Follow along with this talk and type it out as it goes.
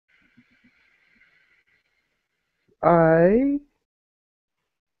I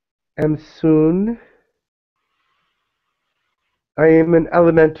am Sun. I am an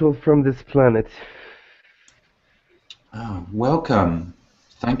elemental from this planet. Oh, welcome.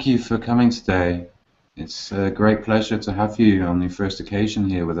 Thank you for coming today. It's a great pleasure to have you on your first occasion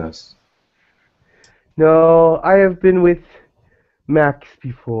here with us. No, I have been with Max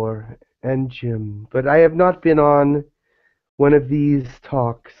before and Jim, but I have not been on one of these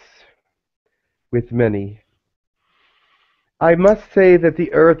talks with many. I must say that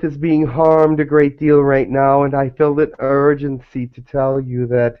the Earth is being harmed a great deal right now, and I feel an urgency to tell you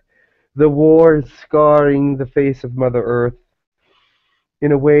that the war is scarring the face of Mother Earth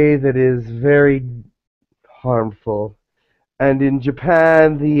in a way that is very harmful. And in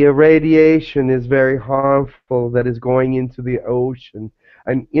Japan, the radiation is very harmful that is going into the ocean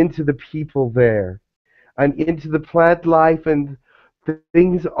and into the people there and into the plant life, and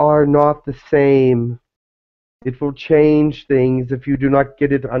things are not the same. It will change things if you do not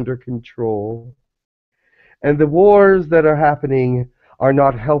get it under control. And the wars that are happening are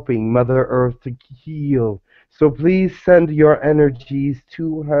not helping Mother Earth to heal. So please send your energies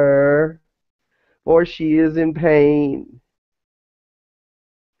to her, for she is in pain.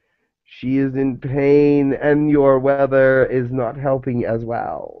 She is in pain, and your weather is not helping as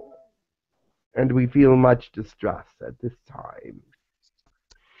well. And we feel much distress at this time.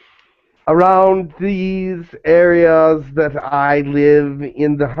 Around these areas that I live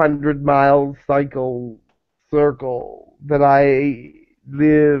in the 100-mile circle that I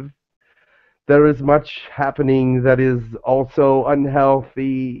live, there is much happening that is also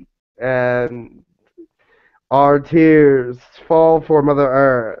unhealthy, and our tears fall for Mother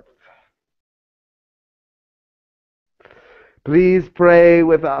Earth. Please pray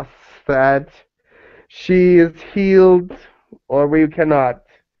with us that she is healed, or we cannot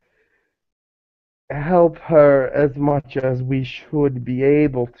help her as much as we should be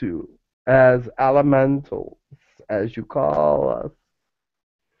able to, as elementals, as you call us.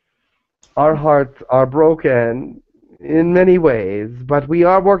 Our hearts are broken in many ways, but we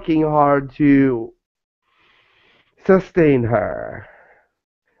are working hard to sustain her.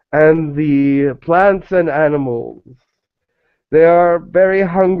 And the plants and animals, they are very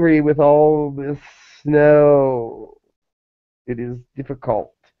hungry with all this snow. It is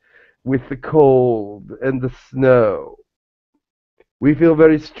difficult with the cold and the snow. We feel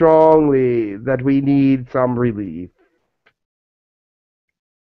very strongly that we need some relief.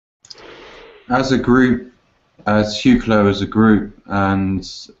 As a group, as Hucolo as a group, and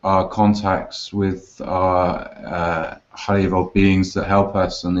our contacts with our highly evolved beings that help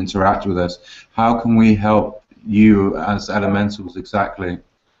us and interact with us, how can we help you as elementals exactly?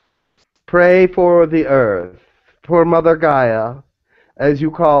 Pray for the earth, for Mother Gaia, as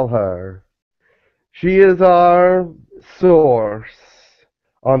you call her. She is our source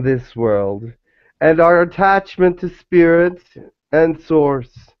on this world, and our attachment to spirit and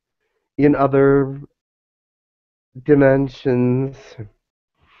source in other dimensions.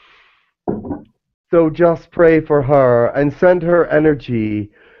 So just pray for her and send her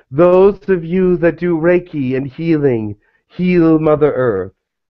energy. Those of you that do Reiki and healing, heal Mother Earth.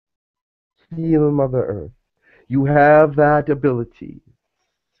 Heal Mother Earth. You have that ability.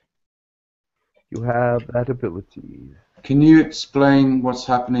 You have that ability. Can you explain what's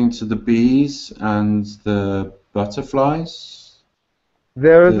happening to the bees and the butterflies?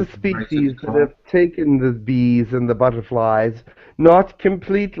 There is a species that have taken the bees and the butterflies, not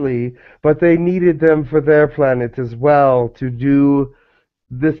completely, but they needed them for their planet as well to do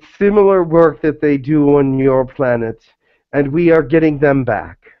the similar work that they do on your planet, and we are getting them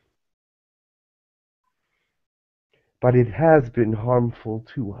back. But it has been harmful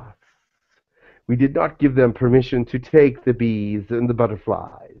to us. We did not give them permission to take the bees and the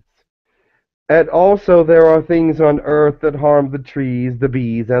butterflies. And also there are things on Earth that harm the trees, the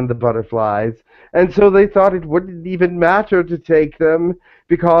bees, and the butterflies. And so they thought it wouldn't even matter to take them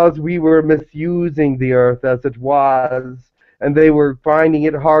because we were misusing the Earth as it was, and they were finding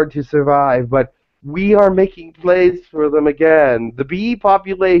it hard to survive. But we are making place for them again. The bee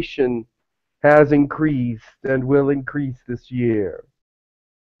population has increased and will increase this year.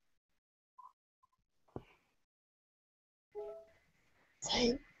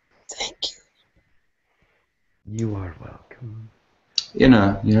 Thank you. You are welcome.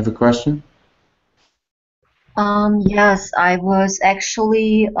 Ina, you have a question? Yes, I was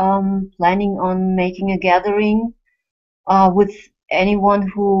actually planning on making a gathering with anyone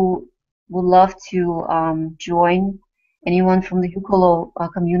who would love to join, anyone from the Hucolo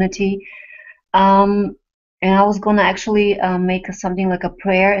community. And I was gonna actually make something like a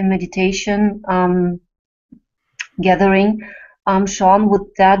prayer and meditation gathering. Sean, would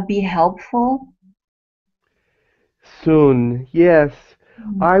that be helpful? Soon, yes.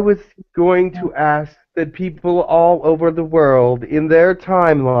 I was going to ask that people all over the world, in their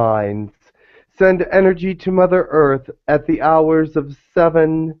timelines, send energy to Mother Earth at the hours of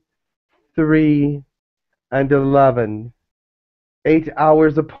 7, 3, and 11, 8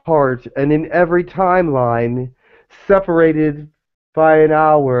 hours apart, and in every timeline, separated by an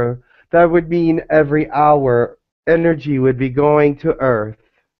hour. That would mean every hour energy would be going to Earth.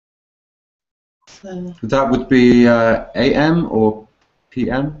 That would be AM or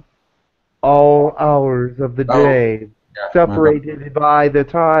PM? All hours of the Oh, day, yeah, my bad. separated by the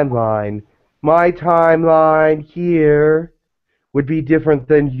timeline. My timeline here would be different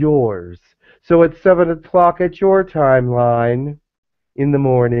than yours. So at 7 o'clock at your timeline in the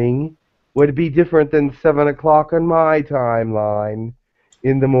morning would be different than 7 o'clock on my timeline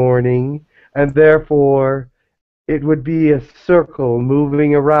in the morning, and therefore it would be a circle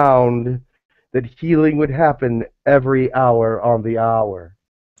moving around that healing would happen every hour on the hour.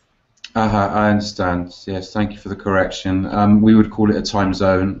 I understand. Yes, thank you for the correction. We would call it a time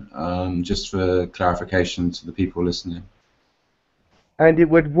zone, just for clarification to the people listening. And it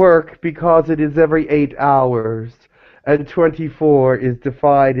would work because it is every 8 hours, and 24 is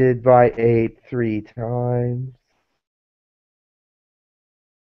divided by 8 3 times.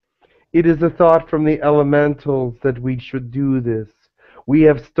 It is a thought from the elementals that we should do this. We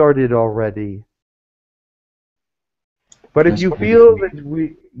have started already. But if That's you beautiful. feel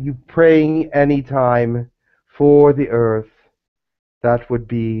that you praying any time for the earth, that would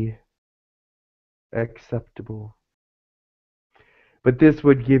be acceptable. But this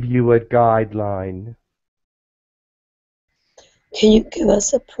would give you a guideline. Can you give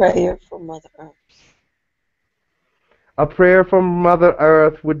us a prayer for Mother Earth? A prayer from Mother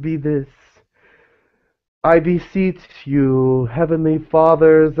Earth would be this. I beseech you, Heavenly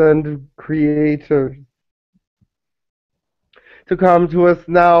Fathers and Creators, to come to us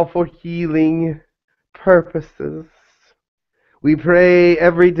now for healing purposes. We pray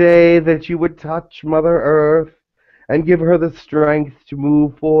every day that you would touch Mother Earth and give her the strength to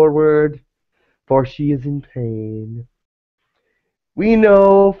move forward, for she is in pain. We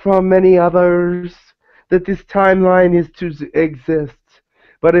know from many others that this timeline is to exist,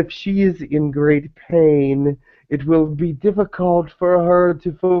 but if she is in great pain, it will be difficult for her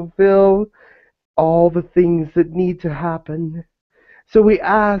to fulfill all the things that need to happen. So we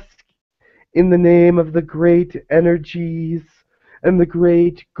ask in the name of the great energies and the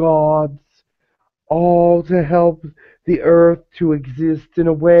great gods, all to help the earth to exist in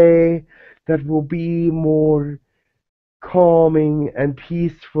a way that will be more calming and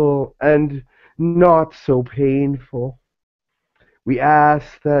peaceful and not so painful. We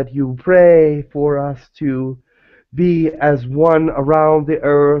ask that you pray for us to be as one around the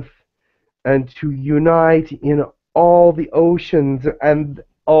earth and to unite in all the oceans and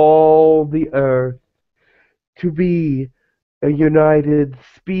all the earth, to be a united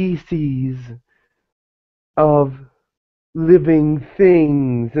species of living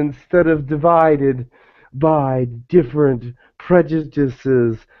things instead of divided by different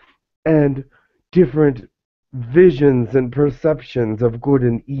prejudices and different visions and perceptions of good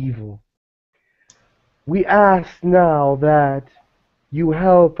and evil. We ask now that you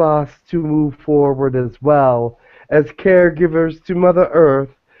help us to move forward as well as caregivers to Mother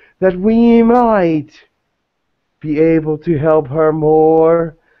Earth, that we might be able to help her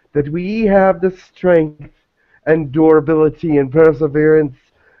more, that we have the strength and durability and perseverance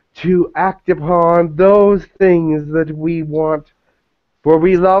to act upon those things that we want. For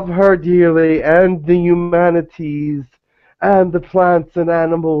we love her dearly, and the humanities, and the plants and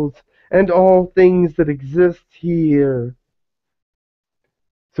animals, and all things that exist here.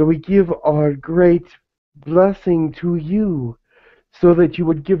 So we give our great blessing to you, so that you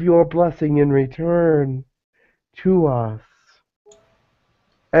would give your blessing in return to us.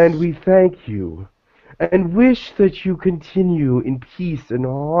 And we thank you, and wish that you continue in peace and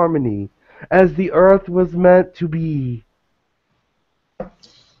harmony, as the earth was meant to be.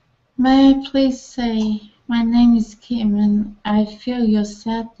 May I please say, my name is Kim and I feel your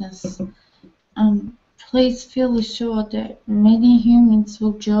sadness. Please feel assured that many humans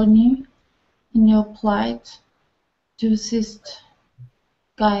will join you in your plight to assist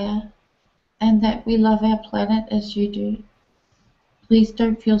Gaia, and that we love our planet as you do. Please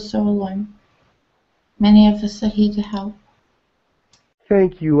don't feel so alone. Many of us are here to help.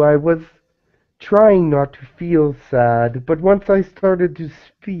 Thank you. I was trying not to feel sad, but once I started to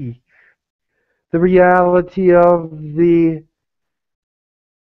speak, the reality of the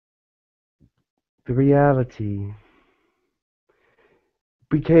reality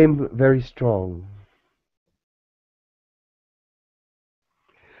became very strong.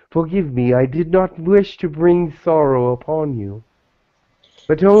 Forgive me, I did not wish to bring sorrow upon you,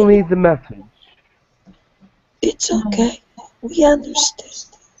 but only the message. It's okay. We understand.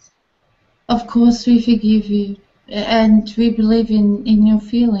 Of course, we forgive you, and we believe in your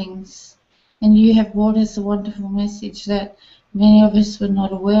feelings. And you have brought us a wonderful message that many of us were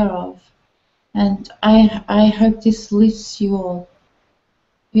not aware of. And I hope this lifts you all.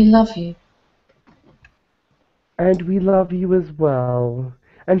 We love you. And we love you as well,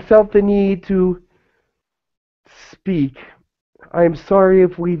 and felt the need to speak. I am sorry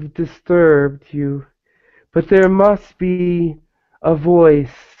if we've disturbed you, but there must be a voice,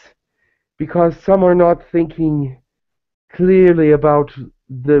 because some are not thinking clearly about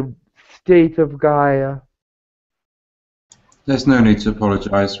the state of Gaia. There's no need to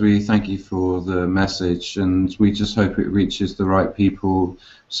apologize. We thank you for the message, and we just hope it reaches the right people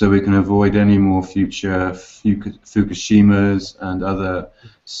so we can avoid any more future Fukushimas and other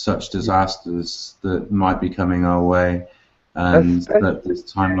such disasters that might be coming our way, and that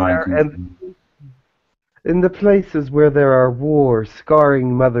this timeline can... In the places where there are wars,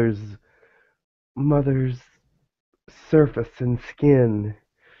 scarring mother's surface and skin,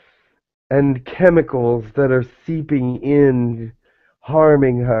 and chemicals that are seeping in,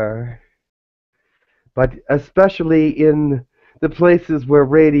 harming her. But especially in the places where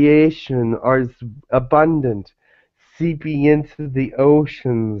radiation is abundant, seeping into the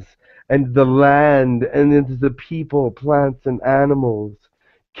oceans and the land and into the people, plants, and animals,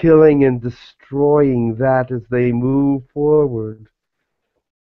 killing and destroying that as they move forward.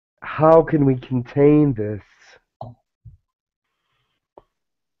 How can we contain this?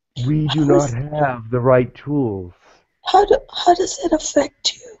 We do not have the right tools. How does it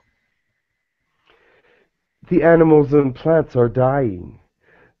affect you? The animals and plants are dying.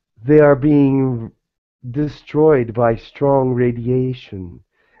 They are being destroyed by strong radiation.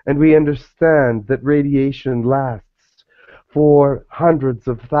 And we understand that radiation lasts for hundreds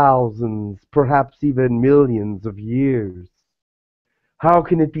of thousands, perhaps even millions of years. How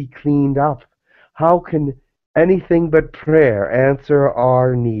can it be cleaned up? How can anything but prayer answer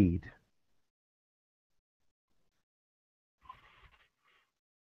our need?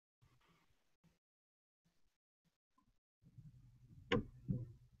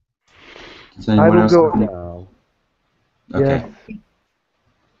 Does anyone else go have any... now. Okay. Yes.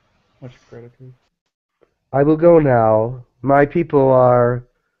 Much gratitude. I will go now. My people are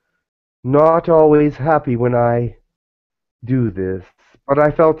not always happy when I do this, but I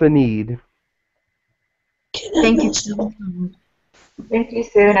felt a need. Thank you. Thank you,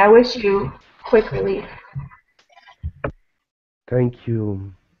 Sid, and I wish you quick relief. Thank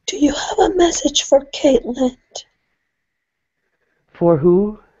you. Do you have a message for Caitlin? For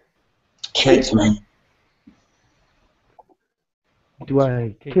who? Caitlin.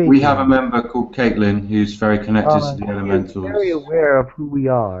 We have a member called Caitlin who's very connected to the elementals. She is very aware of who we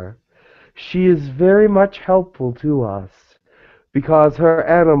are. She is very much helpful to us because her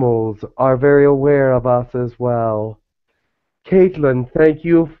animals are very aware of us as well. Caitlin, thank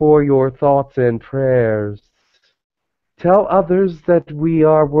you for your thoughts and prayers. Tell others that we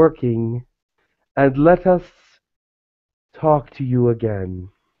are working, and let us talk to you again.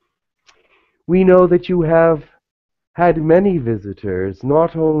 We know that you have had many visitors,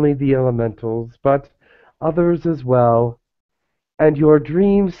 not only the elementals, but others as well, and your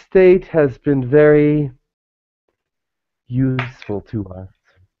dream state has been very useful to us.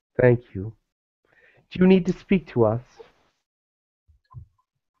 Thank you. Do you need to speak to us?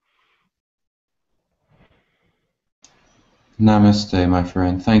 Namaste, my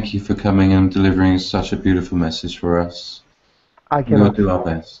friend. Thank you for coming and delivering such a beautiful message for us. We will do our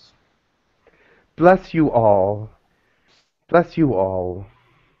best. Bless you all. Bless you all.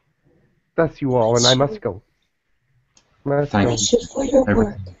 Bless you all, and I must go. Thank you for your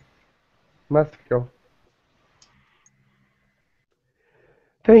work. Must go.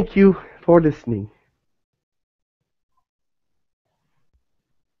 Thank you for listening.